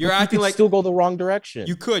you're acting like still go the wrong direction.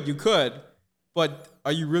 You could, but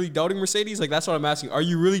are you really doubting Mercedes? Like that's what I'm asking. Are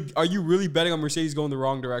you really betting on Mercedes going the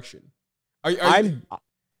wrong direction? I'm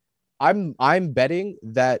betting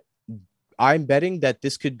that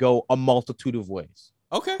this could go a multitude of ways.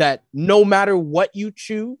 Okay. That no matter what you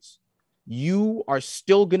choose, you are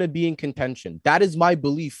still gonna be in contention. That is my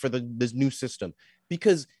belief for this new system.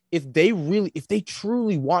 Because if they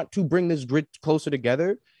truly want to bring this grid closer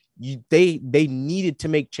together, they needed to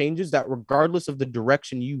make changes that regardless of the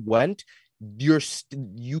direction you went,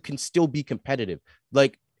 you can still be competitive.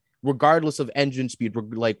 Like regardless of engine speed,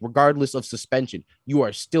 like regardless of suspension, you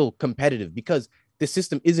are still competitive because the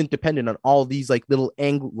system isn't dependent on all these like little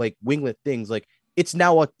angle like winglet things. Like it's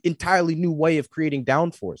now an entirely new way of creating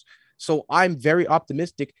downforce. So I'm very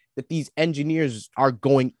optimistic that these engineers are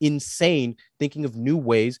going insane thinking of new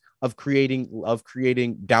ways of creating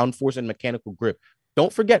downforce and mechanical grip.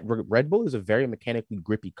 Don't forget, Red Bull is a very mechanically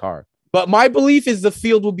grippy car. But my belief is the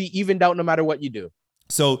field will be evened out no matter what you do.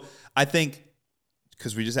 So I think,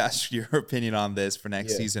 because we just asked your opinion on this for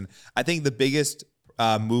next season, I think the biggest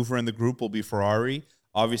mover in the group will be Ferrari.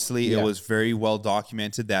 Obviously, it was very well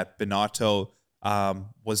documented that Binotto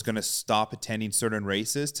was going to stop attending certain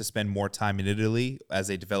races to spend more time in Italy as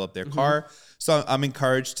they develop their car. So I'm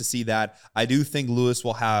encouraged to see that. I do think Lewis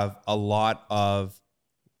will have a lot of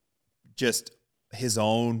just his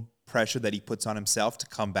own pressure that he puts on himself to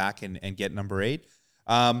come back and get number 8.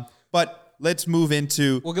 But let's move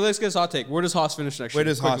into. Well, let's get his hot take. Where does Haas finish next year?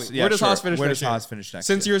 Where does Haas finish next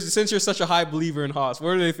Since year? you're such a high believer in Haas,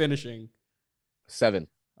 where are they finishing? 7.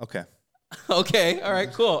 Okay. Okay. All right.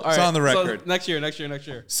 Cool. All right. It's on the record. So next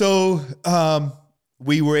year. So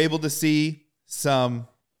we were able to see some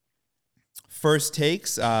first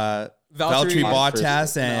takes. Valtteri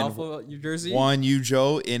Bottas and Alpha, New Jersey. Juan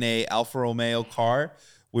Yujo in a Alfa Romeo car.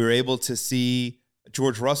 We were able to see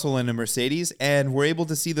George Russell in a Mercedes, and we're able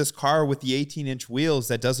to see this car with the 18-inch wheels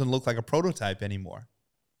that doesn't look like a prototype anymore.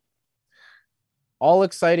 All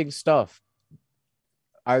exciting stuff.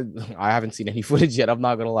 I haven't seen any footage yet. I'm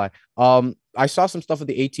not gonna lie. I saw some stuff with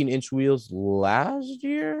the 18-inch wheels last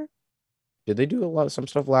year. Did they do some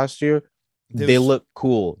stuff last year? They look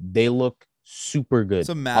cool. They look super good.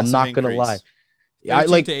 I'm not gonna lie.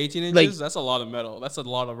 13 to 18 inches. Like, that's a lot of metal. That's a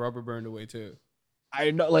lot of rubber burned away too.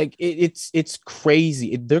 I know, like it's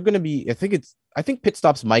crazy. They're gonna be. I think pit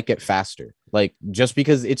stops might get faster. Like just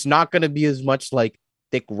because it's not gonna be as much like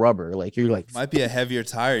thick rubber. Like you're like might be a heavier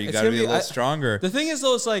tire. You got to be a little stronger. The thing is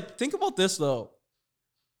though, it's like think about this though.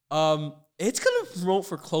 It's gonna promote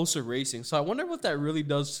for closer racing. So I wonder what that really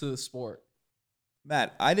does to the sport.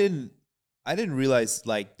 Matt, I didn't realize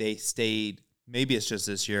like they stayed. Maybe it's just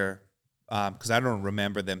this year, because I don't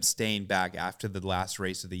remember them staying back after the last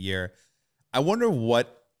race of the year. I wonder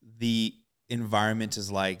what the environment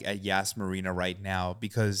is like at Yas Marina right now,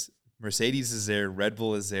 because Mercedes is there, Red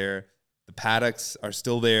Bull is there, the paddocks are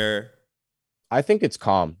still there. I think it's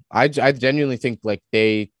calm. I genuinely think like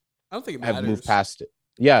I don't think it have moved past it.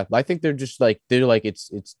 Yeah, I think they're like it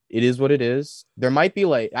is what it is. There might be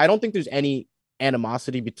like I don't think there's any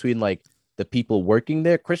animosity between like the people working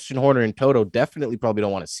there. Christian Horner and Toto definitely probably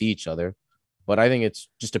don't want to see each other, but I think it's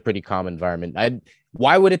just a pretty calm environment.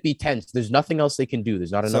 Why would it be tense? There's nothing else they can do.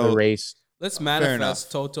 There's not another race. Let's manifest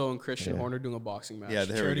Toto and Christian Horner doing a boxing match. Yeah,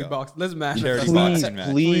 there we go. Let's manifest.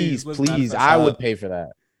 Please. I would pay for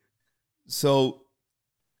that. So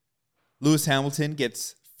Lewis Hamilton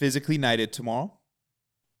gets physically knighted tomorrow.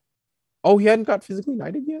 Oh, he hadn't got physically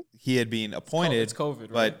knighted yet? He had been appointed. It's COVID,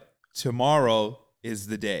 right? But tomorrow is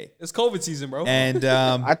the day. It's COVID season, bro. And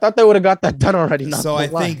I thought they would have got that done already. So I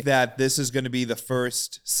think that this is going to be the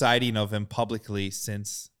first sighting of him publicly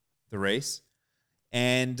since the race.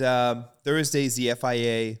 And Thursday's the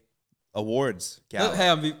FIA awards gala.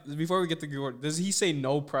 Hey, before we get to the award, does he say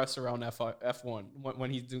no press around F1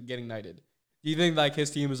 when he's getting knighted? Do you think like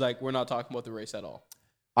his team is like, we're not talking about the race at all?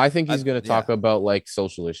 I think he's going to talk about like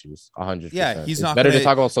social issues 100%. Yeah, he's not better to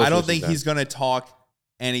talk about social issues. I don't think he's going to talk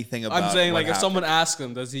anything about. I'm saying like happened. If someone asks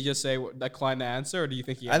him, does he just say decline to answer, or do you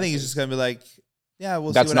think he? I think he's just going to be like, yeah,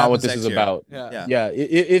 we'll that's see what not what this next is year. about. Yeah.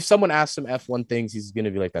 If someone asks him F1 things, he's going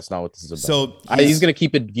to be like, that's not what this is about. So he's going to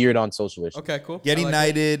keep it geared on social issues. Okay, cool. Getting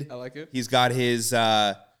knighted. I like it. He's got his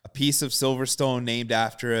a piece of Silverstone named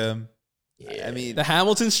after him. Yeah. I mean, the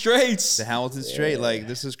Hamilton Straights. The Hamilton Straight. Like,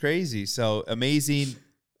 this is crazy. So amazing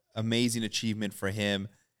achievement for him.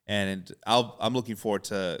 And I'm looking forward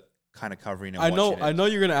to kind of covering it. I know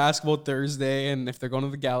you're gonna ask about Thursday and if they're going to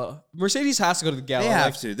the gala. Mercedes has to go to the gala. They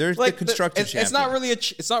have to. They're like the constructor champion. It's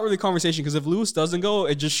not really a conversation, because if Lewis doesn't go,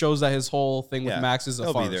 it just shows that his whole thing with Max is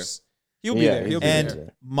a farce. He'll be there. He'll be there.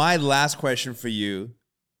 And my last question for you,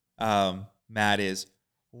 Matt, is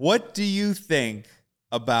what do you think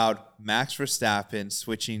about Max Verstappen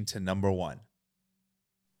switching to number 1?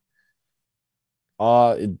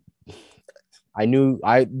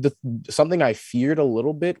 Something I feared a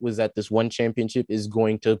little bit was that this one championship is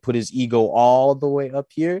going to put his ego all the way up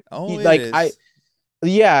here.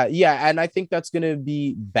 Yeah, yeah, and I think that's gonna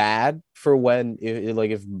be bad for when,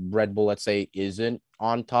 if Red Bull, let's say, isn't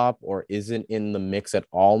on top or isn't in the mix at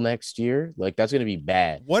all next year. Like that's gonna be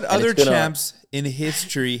bad. What And it's other gonna champs in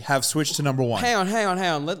history have switched to number one? Hang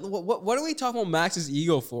on. What are we talking about Max's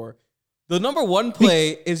ego for? The number one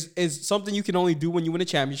play is something you can only do when you win a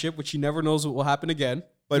championship, which he never knows what will happen again.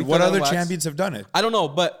 But Because what other otherwise- champions have done it? I don't know,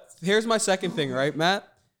 but here's my second thing, right, Matt?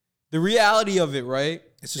 The reality of it, right?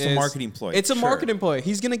 It's just a marketing ploy. It's a Sure. marketing ploy.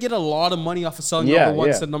 He's gonna get a lot of money off of selling Yeah, number one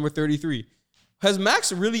yeah. instead of number 33. Has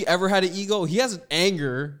Max really ever had an ego? He has an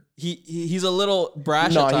anger. He's a little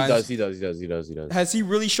brash no, at times. he does. Has he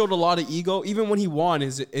really showed a lot of ego? Even when he won,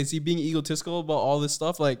 is he being egotistical about all this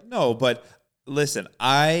stuff? Like, No, but listen,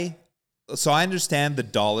 I understand the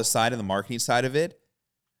dollar side and the marketing side of it.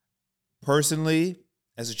 Personally,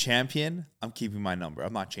 as a champion, I'm keeping my number.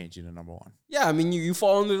 I'm not changing to number one. yeah, I mean, you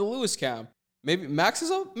fall under the Lewis camp. Maybe Max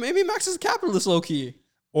is a capitalist, low key.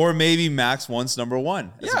 Or maybe Max wants number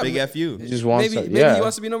one. It's Yeah, a big FU. He just wants maybe that, maybe yeah. he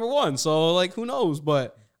wants to be number one. So like, who knows?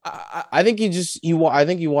 But I think I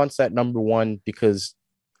think he wants that number one because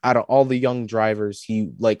out of all the young drivers,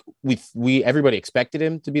 we everybody expected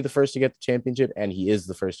him to be the first to get the championship, and he is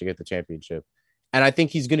the first to get the championship. And I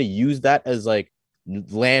think he's gonna use that as like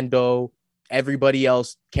Lando. Everybody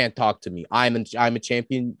else can't talk to me. I'm a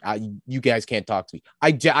champion. You guys can't talk to me.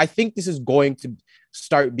 I think this is going to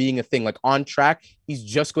start being a thing. Like on track, he's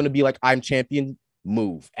just going to be like, I'm champion,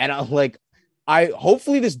 move. And I'm like,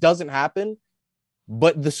 hopefully this doesn't happen.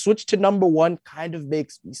 But the switch to number one kind of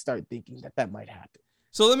makes me start thinking that might happen.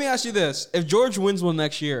 so let me ask you this: if George wins one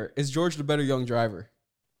next year, is George the better young driver?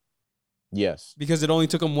 Yes. Because it only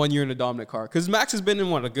took him 1 year in a dominant car. Because Max has been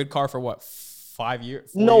in a good car for what, 5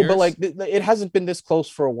 years? 4 No, years? but like it hasn't been this close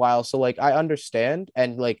for a while. So like I understand.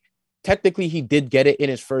 And like technically he did get it in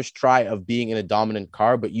his first try of being in a dominant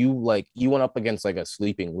car, but you went up against like a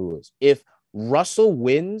sleeping Lewis. If Russell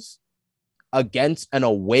wins against an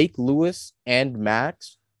awake Lewis and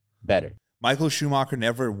Max, better. Michael Schumacher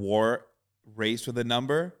never raced with a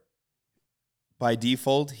number. By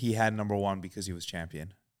default, he had number one because he was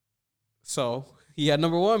champion. So he had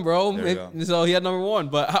number one, bro. There you go. So he had number one.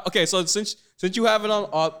 But okay, so since you have it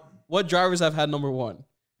on, what drivers have had number one?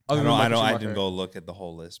 I Other than Michael I Schumacher? didn't go look at the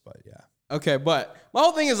whole list, but yeah. Okay, but my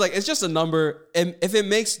whole thing is like it's just a number, and if it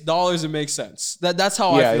makes dollars, it makes sense. That's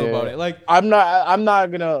how I feel about it. Like I'm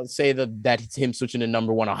not gonna say that it's him switching to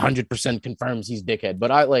number one 100% confirms he's dickhead,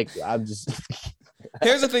 but I'm just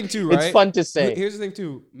here's the thing too, right? it's fun to say. Here's the thing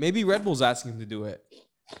too. Maybe Red Bull's asking him to do it,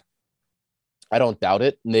 I don't doubt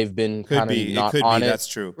it. They've been Could kind of be. It not could on be. it. That's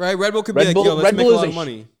true. right? Red Bull could Red be Bull- like, yo, let's Red make Bull a is lot a of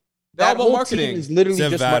money. They're all That about whole marketing. team is literally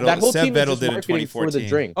Seb just Vettel- that whole Seb team is Vettel just did it in marketing for the 2014.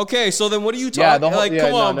 drink. Okay, so then what are you talking? Yeah, the whole, like, yeah,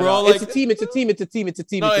 come on, no. bro. Like, It's a team. It's a team.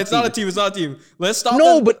 no, it's not a team. It's not a team. Let's stop.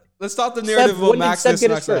 No, but let's stop the Seb, narrative of when did Max Seb this, get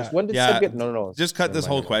his Max first? that. When did Yeah. Seb get? No. Just cut Never this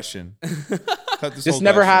mind. whole question. Cut this This whole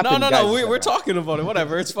never question. happened. No. guys, We're never talking about it.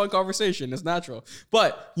 Whatever. It's fun conversation. It's natural.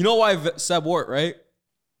 But you know why Seb wore it, right?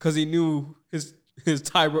 Because he knew his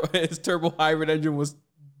turbo hybrid engine was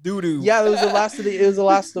doo doo. Yeah, it was the last of the. It was the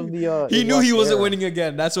last of the. He knew he wasn't winning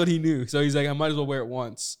again. That's what he knew. So he's like, I might as well wear it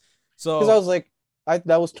once. Because So I was like,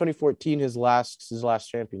 that was 2014, his last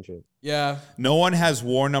championship. yeah, No one has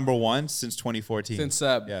worn number one since 2014. since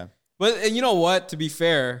Seb. Yeah. But and you know what? To be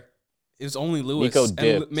fair, it was only Lewis. Nico And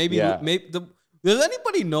dipped, maybe yeah. does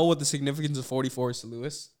anybody know what the significance of 44 is to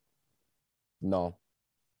Lewis? No,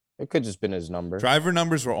 it could just been his number. Driver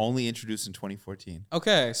numbers were only introduced in 2014.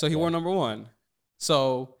 Okay, so he wore number one.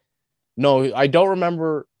 So No, I don't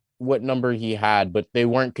remember what number he had, but they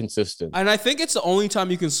weren't consistent. and I think it's the only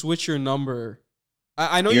time you can switch your number.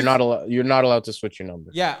 I know You're not allowed. You're not allowed to switch your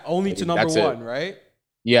number. Yeah, only to number That's it. one, right?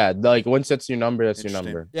 Yeah, like once that's your number, that's your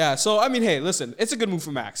Interesting. number. Yeah. So I mean, hey, listen, it's a good move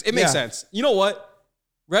for Max. It makes Yeah. sense. You know what?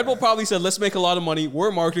 Red Bull probably said, "Let's make a lot of money. We're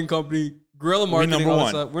a marketing company, guerrilla marketing. number all that one.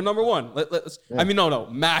 stuff. We're number one. Let's. Yeah. I mean, no.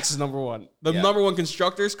 Max is number one. The Yeah. number one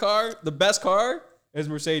constructors car, the best car is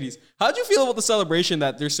Mercedes. How'd you feel about the celebration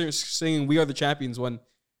that they're singing "We Are the Champions" when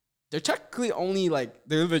they're technically only like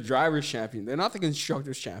they're the drivers' champion. They're not the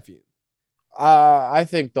constructors' champion. I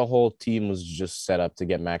think the whole team was just set up to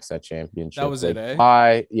get Max that championship. That was it, eh?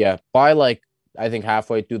 By like I think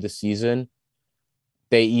halfway through the season,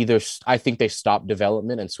 I think they stopped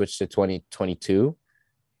development and switched to 2022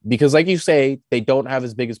 because, like you say, they don't have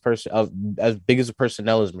as big as a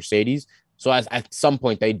personnel as Mercedes. So at some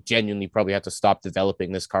point, they genuinely probably have to stop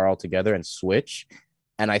developing this car altogether and switch.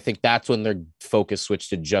 And I think that's when their focus switched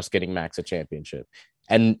to just getting Max a championship.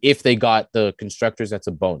 And if they got the constructors, that's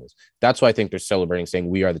a bonus. That's why I think they're celebrating, saying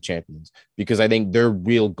we are the champions, because I think their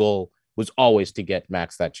real goal was always to get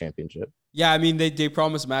Max that championship. Yeah, I mean they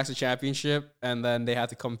promised Max a championship and then they had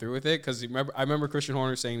to come through with it because I remember Christian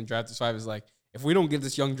Horner saying in Draft 5 is like, if we don't get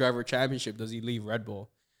this young driver a championship, does he leave Red Bull?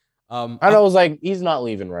 I was like, he's not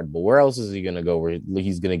leaving Red Bull. Where else is he gonna go? Where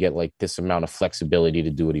he's gonna get like this amount of flexibility to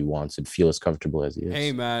do what he wants and feel as comfortable as he is?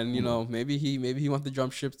 Hey man, maybe he wants to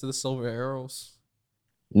jump ship to the Silver Arrows.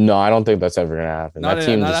 No, I don't think that's ever gonna happen. Not, that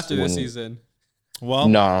team not just after this wouldn't- season. Well,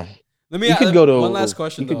 No, Let me you could go to one last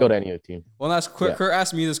question. You could go to any other team. One last quick. Yeah. Kurt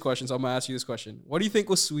asked me this question, so I'm gonna ask you this question. What do you think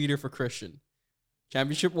was sweeter for Christian?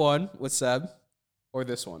 Championship 1 with Seb, or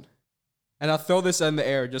this one? And I'll throw this in the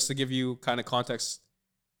air just to give you kind of context.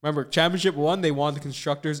 Remember, Championship 1 they won the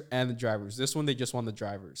constructors and the drivers. This one they just won the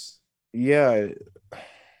drivers. Yeah,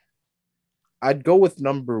 I'd go with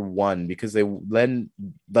number 1 because they then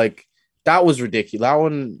like that was ridiculous. That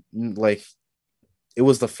one like it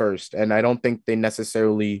was the first, and I don't think they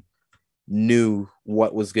necessarily knew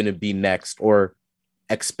what was going to be next or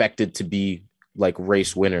expected to be like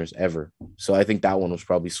race winners ever. So I think that one was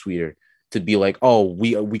probably sweeter to be like, oh,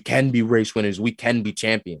 we can be race winners, we can be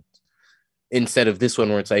champions, instead of this one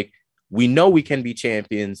where it's like we know we can be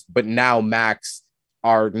champions, but now Max,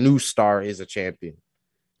 our new star, is a champion.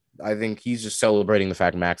 I think he's just celebrating the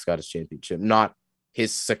fact Max got his championship, not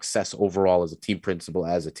his success overall as a team principal,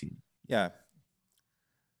 as a team. yeah.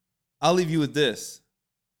 I'll leave you with this.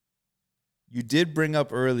 You did bring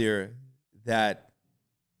up earlier that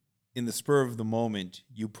in the spur of the moment,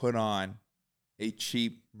 you put on a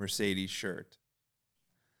cheap Mercedes shirt.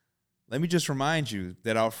 Let me just remind you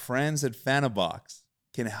that our friends at Fanabox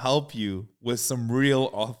can help you with some real,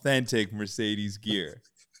 authentic Mercedes gear.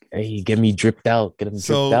 Hey, get me dripped out. Get him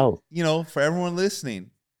dripped out. For everyone listening,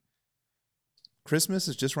 Christmas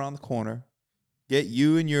is just around the corner. Get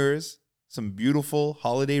you and yours some beautiful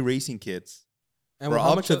holiday racing kits And for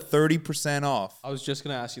how up much to 30% off I was just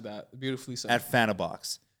gonna ask you that. Beautifully said. at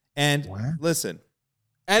Fanabox. And What? listen,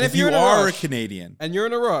 And if you're you in a are rush, a Canadian, and you're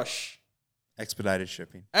in a rush, expedited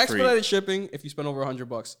shipping. expedited shipping if you spend over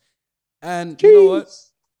 $100. And you know what?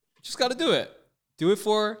 Just got to do it. Do it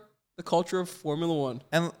for the culture of Formula One.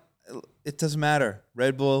 And it doesn't matter.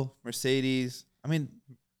 Red Bull, Mercedes,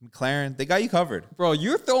 McLaren, they got you covered. Bro,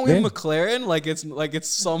 you're throwing in Yeah. McLaren like it's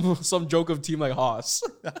some joke of team like Haas.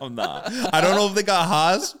 I'm not. I don't know if they got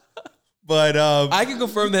Haas, but I can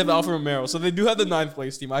confirm they have Alfa Romeo, so they do have the 9th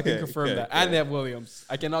place team. I can Okay, confirm okay, that, okay. and they have Williams.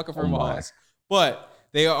 I cannot confirm Oh my. Haas, but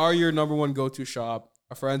they are your number one go-to shop.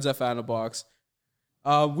 Our friends at Fanabox.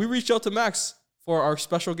 We reached out to Max for our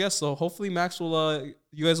special guest, so hopefully Max will.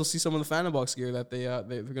 You guys will see some of the Fanabox gear that they're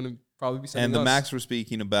gonna probably be sending and the us. Max we're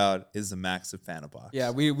speaking about is the Max of Fanabox. Yeah,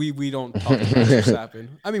 we don't talk to Max Verstappen.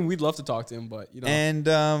 I mean, we'd love to talk to him, but And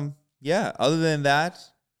other than that,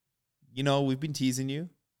 we've been teasing you.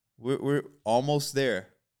 We're almost there.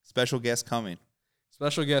 Special guest coming.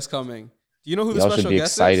 special guest coming. Do you know who the Y'all should special be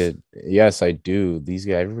guest excited. is? Yes, I do. These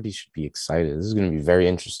guys, everybody should be excited. This is going to be very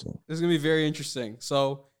interesting. This is gonna be very interesting.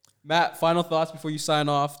 So, Matt, final thoughts before you sign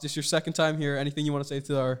off. Just your second time here. Anything you want to say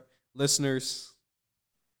to our listeners?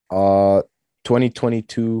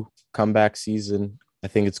 2022 comeback season. I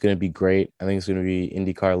think it's going to be great. I think it's going to be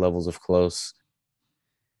IndyCar levels of close.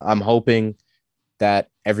 I'm hoping that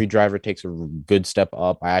every driver takes a good step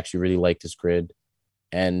up. I actually really like this grid.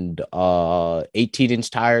 And 18-inch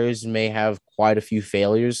tires may have quite a few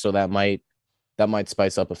failures, so that might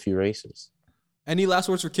spice up a few races. Any last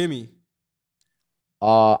words for Kimmy?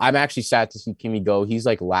 I'm actually sad to see Kimi go. He's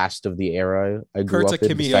like last of the era I grew Kurt's a up in.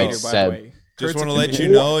 Kimmy besides hater, by the Seb. way. Just Kurt's a want to let Kimmy you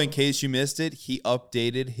hater. know, in case you missed it, he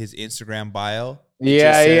updated his Instagram bio. It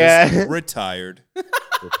Yeah, just says yeah. retired.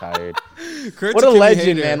 Retired. Kurt's What a Kimmy legend,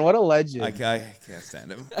 hater. man. What a legend. I can't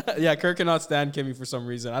stand him. Yeah, Kurt cannot stand Kimmy for some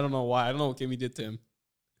reason. I don't know why. I don't know what Kimmy did to him.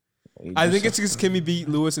 He I just- think it's because Kimmy beat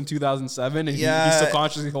Lewis in 2007, and he's Yeah.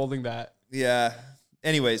 subconsciously holding that. Yeah.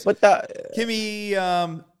 Anyways, But that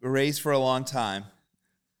Kimmy raced for a long time.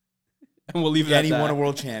 And we'll leave it at And he that. won a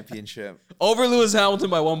world championship. Over Lewis Hamilton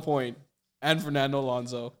by 1 point, and Fernando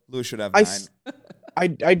Alonso. Lewis should have I 9. s- I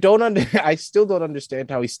don't I still don't understand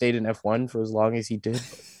how he stayed in F1 for as long as he did.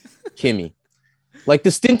 Kimmy. Like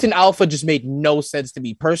the stint in Alpha just made no sense to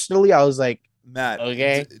me. Personally, I was like, Matt,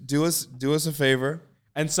 Okay. do us a favor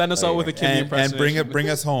And send us out with a Kimmy and impersonation. bring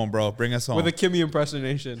us home, bro. Bring us home. with a Kimmy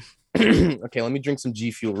impersonation. okay, let me drink some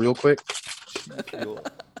G Fuel real quick.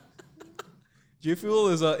 G Fuel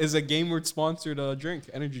is a Gameword sponsored drink,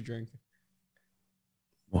 energy drink.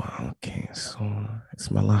 Well, okay, so it's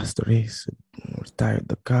my last race. Retired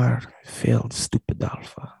the car. Failed stupid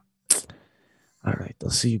Alpha. All right, I'll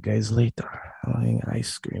see you guys later. I think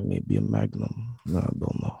ice cream, maybe a Magnum. No, I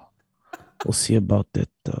don't know. We'll see about that.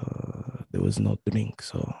 There was no drink,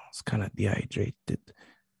 so it's kind of dehydrated.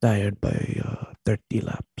 tired by 30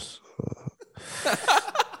 laps.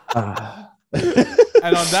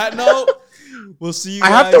 And on that note, we'll see you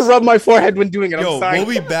guys. I have to rub my forehead when doing it. I'm Yo, sorry.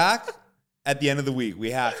 we'll be back at the end of the week. We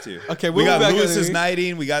have to. Okay, we we'll got be back at the Lewis's week.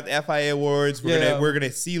 knighting. We got the FIA awards. We're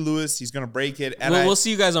gonna see Lewis. He's gonna break it. And We'll see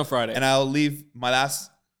you guys on Friday. And I'll leave my last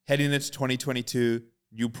heading into 2022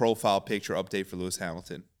 new profile picture update for Lewis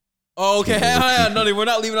Hamilton. Oh, okay. Hang on. No, we're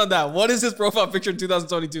not leaving on that. What is his profile picture in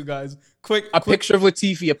 2022, guys? Quick. Picture of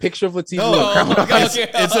Latifi. A picture of Latifi. No, okay.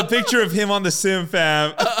 it's a picture of him on the sim,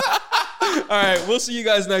 fam. All right. We'll see you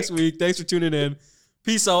guys next week. Thanks for tuning in.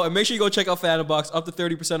 Peace out. And make sure you go check out Phantom Box. Up to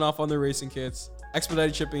 30% off on their racing kits.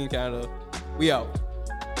 Expedited shipping in Canada. We out.